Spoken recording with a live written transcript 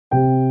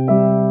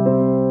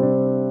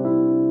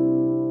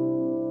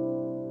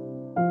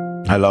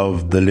I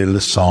love the little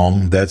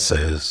song that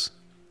says,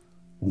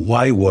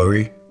 why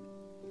worry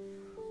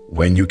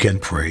when you can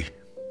pray?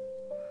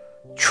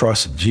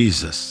 Trust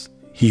Jesus,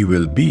 he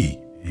will be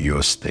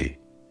your stay.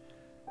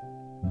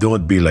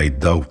 Don't be like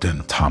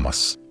doubting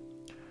Thomas.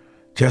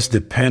 Just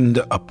depend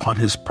upon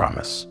his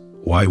promise.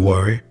 Why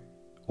worry,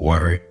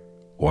 worry,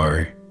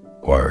 worry,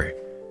 worry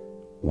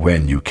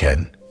when you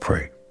can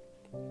pray?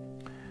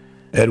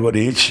 Edward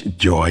H.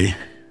 Joy,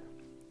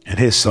 in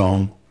his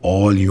song,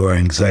 All Your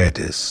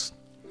Anxieties.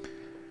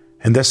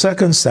 In the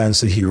second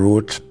stanza, he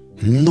wrote,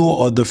 no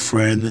other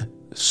friend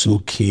so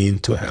keen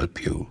to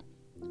help you.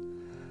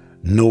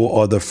 No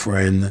other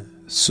friend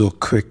so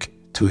quick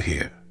to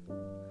hear.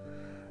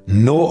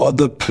 No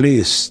other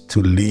place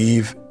to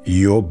leave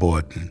your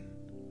burden.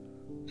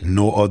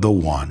 No other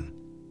one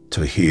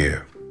to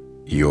hear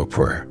your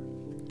prayer.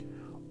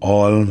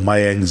 All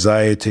my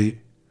anxiety,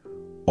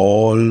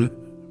 all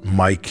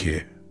my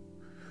care,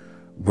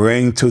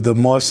 bring to the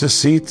master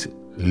seat,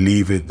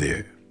 leave it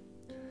there.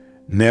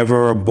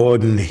 Never a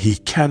burden he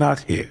cannot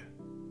hear.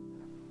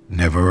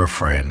 Never a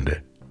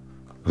friend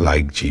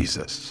like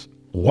Jesus.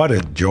 What a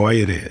joy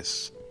it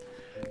is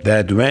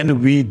that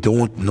when we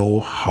don't know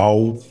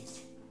how,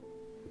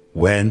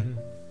 when,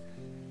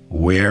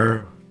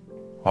 where,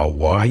 or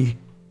why,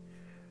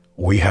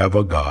 we have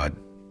a God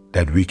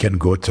that we can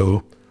go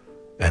to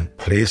and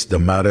place the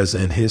matters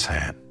in his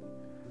hand,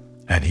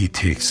 and he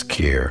takes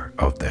care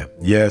of them.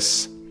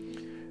 Yes,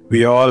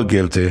 we are all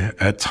guilty.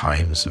 At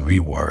times we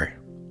worry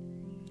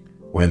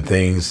when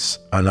things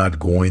are not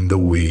going the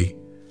way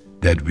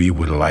that we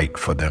would like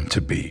for them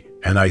to be.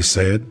 And I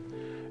said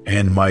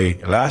in my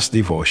last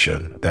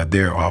devotion that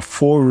there are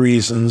 4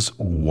 reasons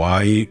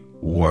why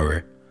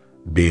worry,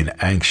 being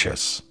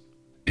anxious,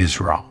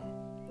 is wrong.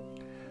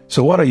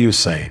 So what are you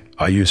saying?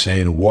 Are you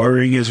saying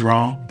worrying is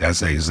wrong?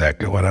 That's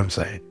exactly what I'm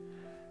saying.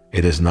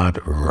 It is not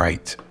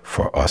right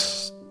for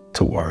us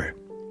to worry.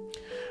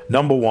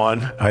 Number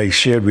 1, I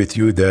shared with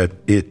you that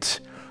it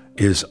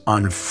is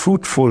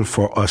unfruitful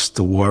for us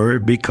to worry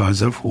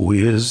because of who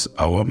is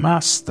our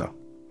master.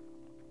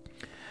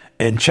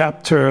 In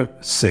chapter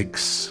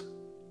 6,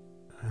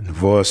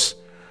 verse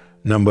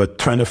number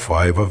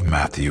 25 of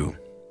Matthew,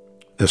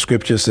 the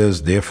scripture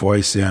says, therefore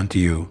I say unto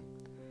you,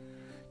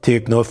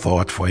 take no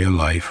thought for your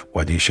life,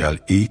 what ye shall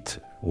eat,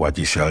 what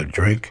ye shall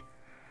drink,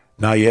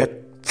 nor yet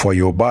for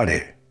your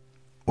body,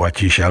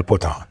 what ye shall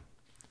put on.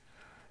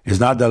 Is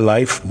not the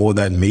life more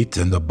than meat,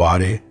 and the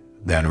body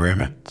than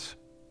raiment?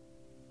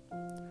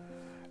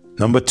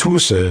 Number 2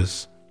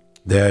 says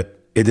that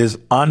it is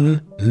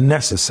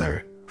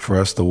unnecessary for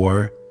us to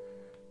worry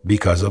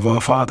because of our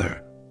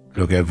Father.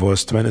 Look at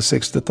verse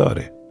 26 to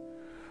 30.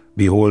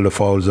 Behold the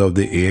fowls of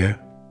the air,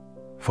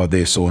 for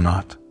they sow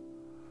not,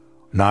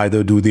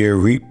 neither do they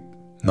reap,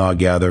 nor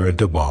gather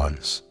into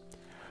barns.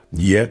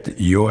 Yet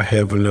your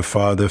heavenly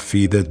Father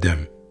feedeth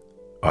them.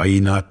 Are ye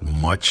not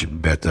much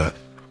better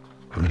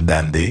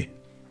than they?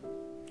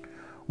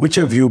 Which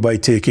of you by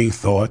taking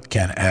thought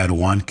can add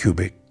 1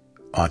 cubit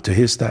unto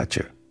his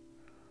stature?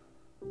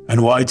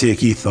 And why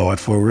take ye thought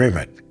for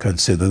raiment?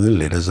 Consider the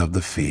lilies of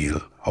the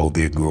field, how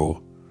they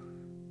grow.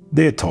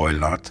 They toil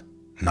not,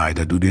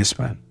 neither do they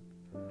spin.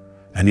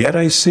 And yet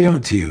I say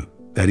unto you,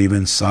 that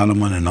even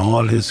Solomon in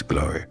all his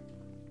glory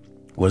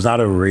was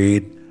not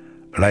arrayed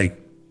like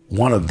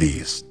one of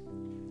these.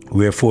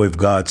 Wherefore if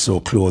God so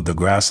clothed the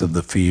grass of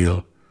the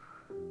field,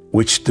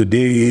 which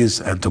today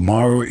is and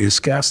tomorrow is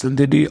cast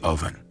into the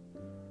oven,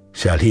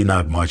 shall he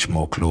not much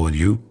more clothe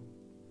you,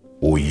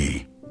 O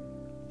ye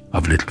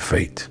of little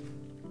faith?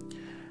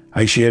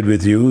 I shared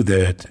with you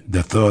that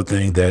the third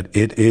thing, that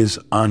it is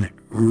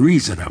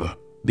unreasonable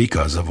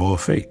because of our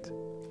faith.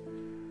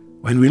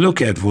 When we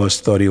look at verse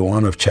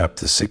 31 of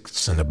chapter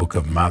 6 in the book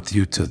of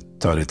Matthew to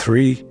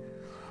 33,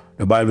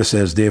 the Bible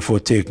says, therefore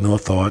take no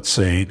thought,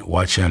 saying,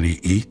 what shall he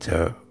eat,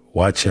 or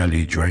what shall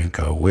he drink,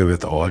 or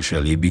wherewithal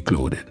shall he be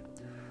clothed?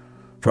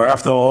 For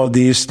after all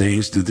these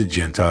things do the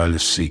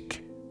Gentiles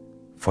seek,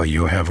 for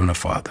your heavenly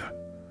Father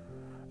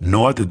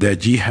knoweth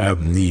that ye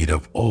have need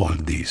of all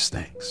these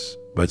things.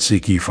 But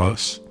seek ye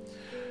first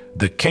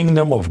the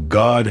kingdom of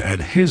God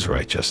and his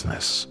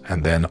righteousness,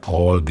 and then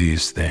all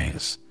these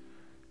things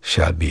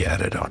shall be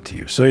added unto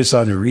you. So it's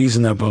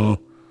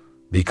unreasonable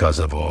because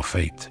of our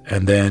faith.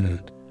 And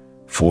then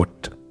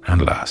fourth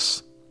and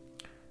last,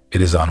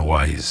 it is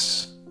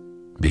unwise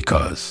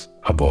because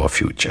of our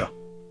future.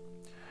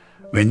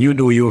 When you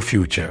know your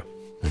future,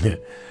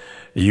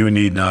 you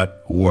need not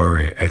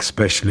worry,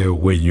 especially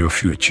when your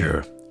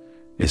future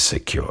is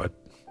secured.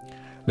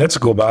 Let's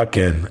go back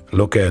and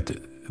look at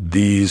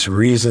these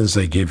reasons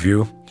I give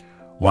you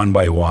one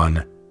by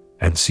one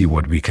and see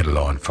what we can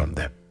learn from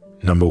them.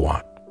 Number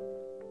 1,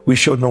 we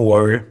should not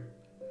worry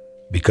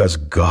because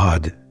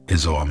God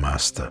is our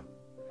master.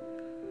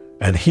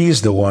 And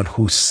he's the one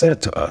who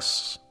said to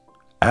us,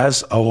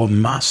 as our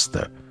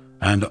master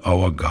and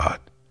our God,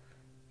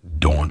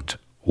 don't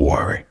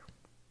worry.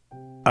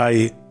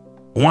 I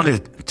want to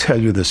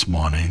tell you this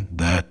morning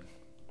that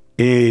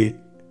a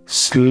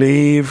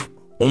slave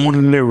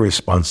only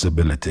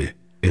responsibility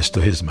is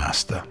to his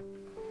master.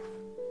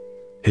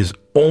 His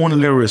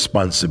only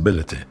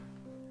responsibility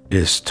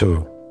is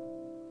to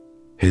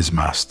his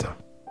master.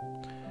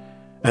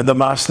 And the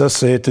master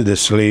said to the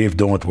slave,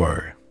 don't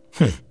worry.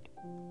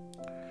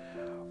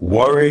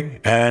 Worry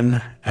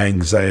and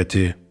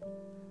anxiety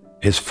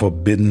is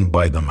forbidden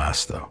by the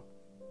master.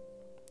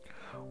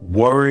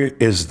 Worry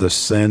is the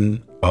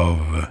sin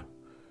of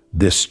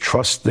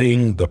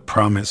distrusting the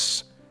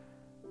promise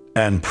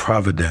and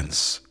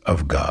providence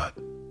of God.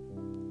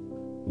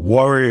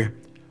 Worry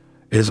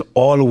is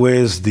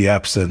always the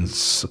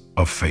absence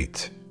of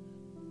faith.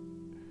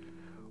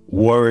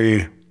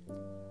 Worry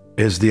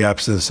is the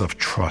absence of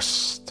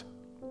trust.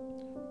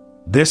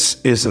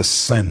 This is a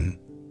sin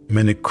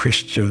many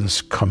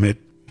Christians commit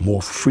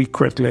more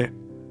frequently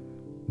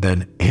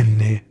than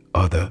any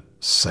other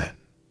sin.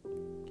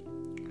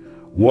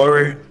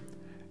 Worry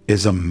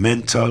is a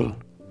mental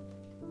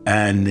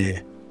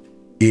and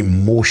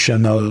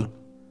emotional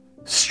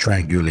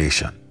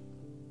strangulation.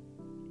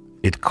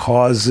 It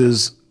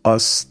causes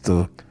us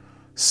to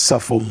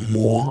suffer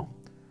more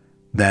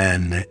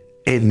than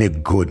any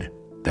good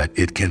that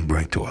it can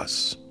bring to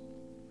us.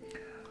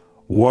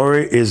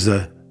 Worry is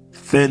a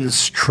thin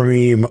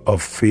stream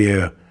of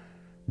fear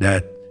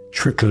that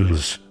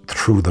trickles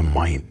through the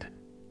mind.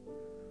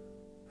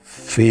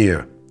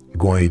 Fear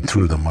going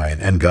through the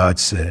mind. And God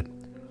said,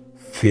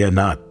 fear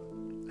not,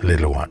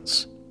 little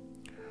ones.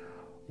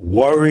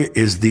 Worry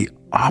is the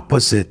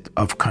opposite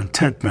of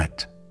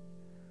contentment.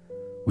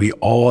 We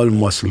all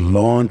must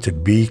learn to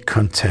be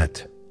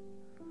content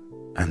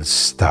and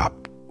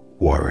stop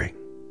worrying.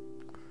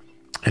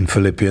 In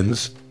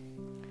Philippians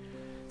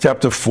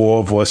chapter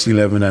 4, verse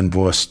 11 and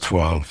verse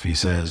 12, he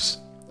says,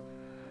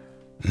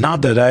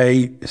 not that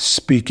I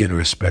speak in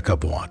respect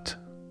of want,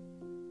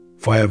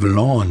 for I have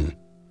learned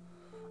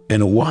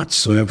in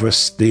whatsoever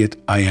state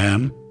I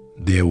am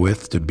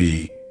therewith to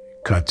be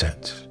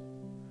content.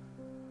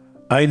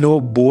 I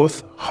know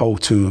both how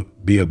to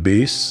be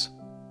abased,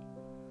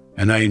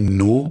 and I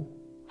know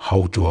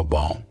how to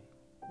abound.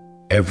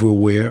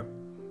 Everywhere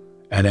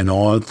and in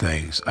all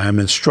things, I am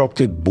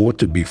instructed both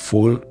to be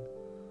full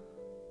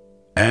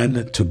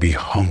and to be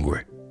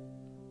hungry,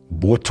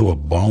 both to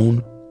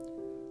abound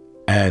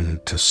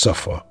and to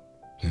suffer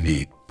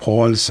need.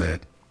 Paul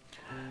said,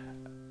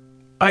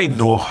 I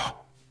know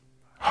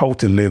how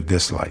to live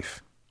this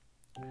life.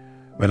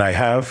 When I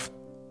have,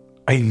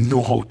 I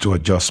know how to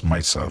adjust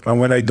myself. And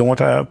when I don't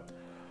have,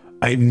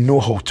 I know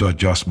how to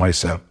adjust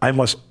myself. I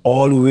must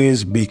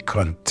always be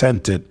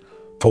contented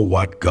for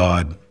what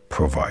God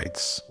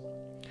provides.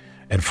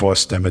 In 1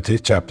 Timothy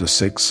chapter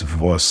 6,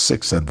 verse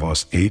 6 and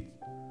verse 8,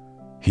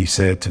 he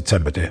said to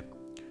Timothy,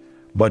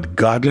 but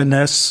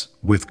godliness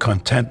with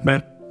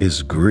contentment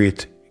is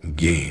great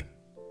gain.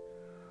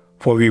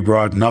 For we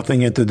brought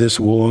nothing into this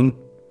world,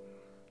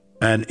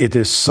 and it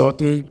is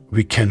certain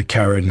we can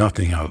carry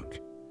nothing out.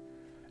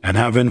 And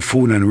having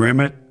food and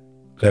raiment,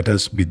 let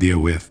us be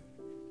therewith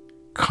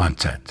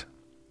content.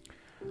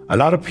 A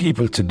lot of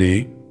people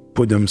today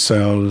put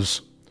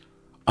themselves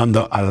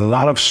under a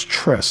lot of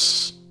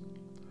stress,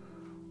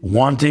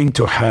 wanting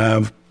to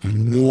have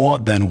more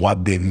than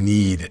what they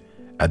need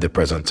at the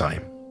present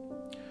time.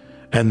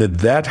 And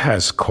that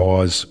has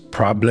caused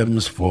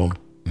problems for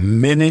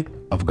many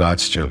of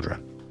God's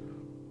children.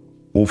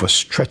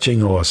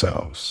 Overstretching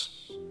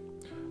ourselves,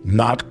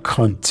 not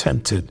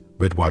contented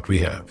with what we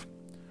have.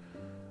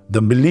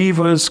 The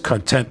believer's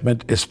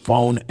contentment is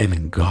found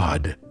in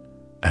God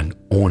and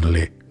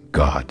only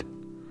God.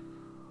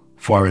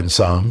 For in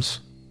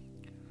Psalms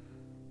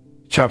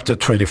chapter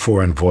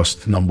 24 and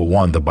verse number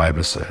 1, the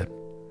Bible said,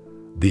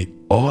 the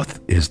earth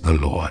is the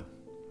Lord,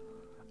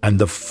 and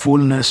the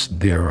fullness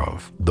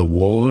thereof, the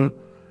world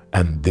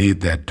and they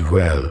that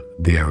dwell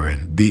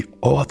therein. The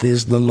earth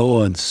is the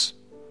Lord's.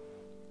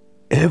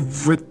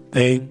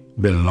 Everything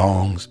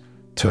belongs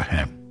to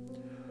him.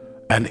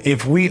 And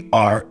if we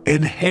are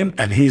in him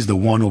and he's the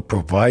one who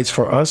provides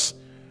for us,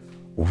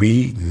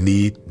 we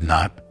need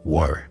not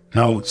worry.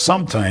 Now,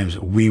 sometimes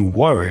we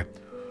worry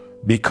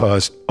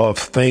because of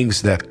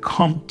things that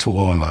come to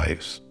our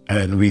lives,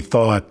 and we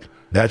thought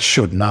that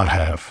should not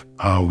have.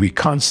 We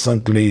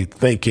constantly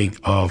thinking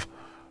of,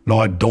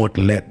 Lord, don't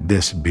let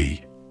this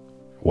be.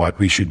 What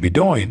we should be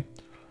doing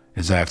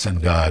is asking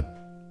God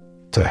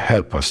to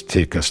help us,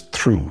 take us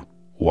through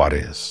what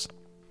is.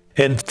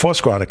 In 1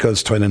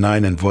 Chronicles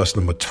 29 and verse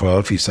number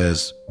 12, he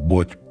says,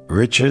 both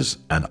riches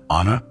and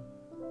honor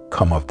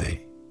come of thee,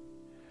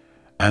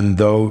 and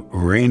thou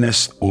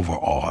reignest over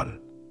all.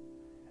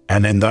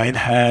 And in thine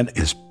hand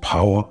is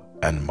power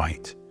and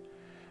might.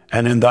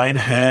 And in thine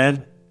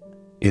hand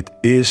it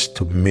is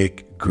to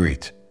make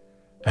great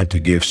and to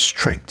give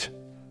strength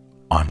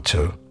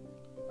unto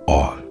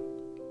all.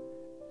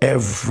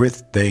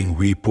 Everything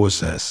we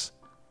possess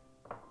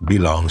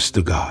belongs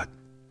to God.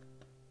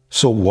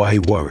 So why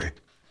worry?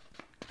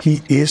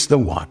 He is the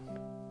one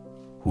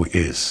who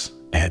is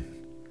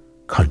in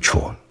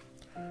control.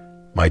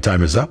 My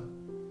time is up.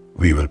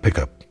 We will pick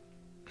up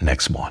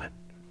next morning.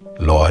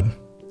 Lord,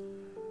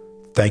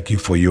 thank you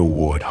for your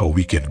word, how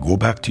we can go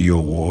back to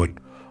your word,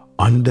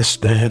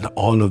 understand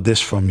all of this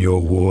from your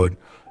word,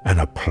 and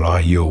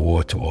apply your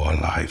word to our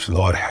lives.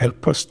 Lord,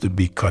 help us to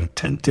be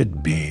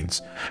contented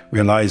beings,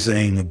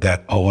 realizing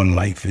that our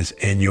life is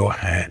in your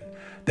hand,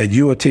 that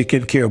you are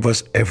taking care of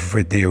us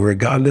every day.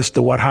 Regardless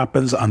to what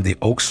happens on the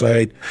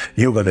outside,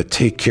 you're going to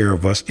take care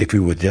of us if we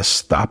would just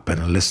stop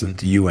and listen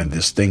to you and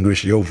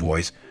distinguish your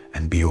voice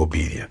and be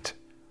obedient.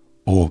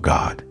 Oh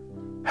God,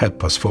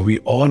 help us, for we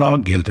all are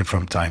guilty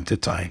from time to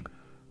time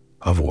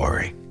of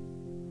worry.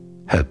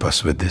 Help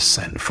us with this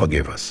sin.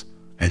 Forgive us.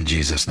 In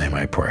Jesus' name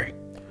I pray.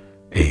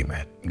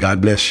 Amen.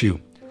 God bless you.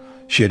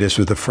 Share this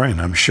with a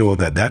friend. I'm sure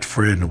that that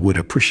friend would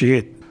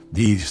appreciate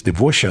these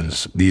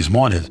devotions these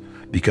mornings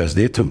because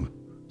they too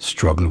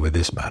struggle with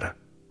this matter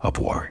of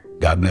worry.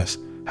 God bless.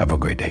 Have a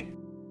great day.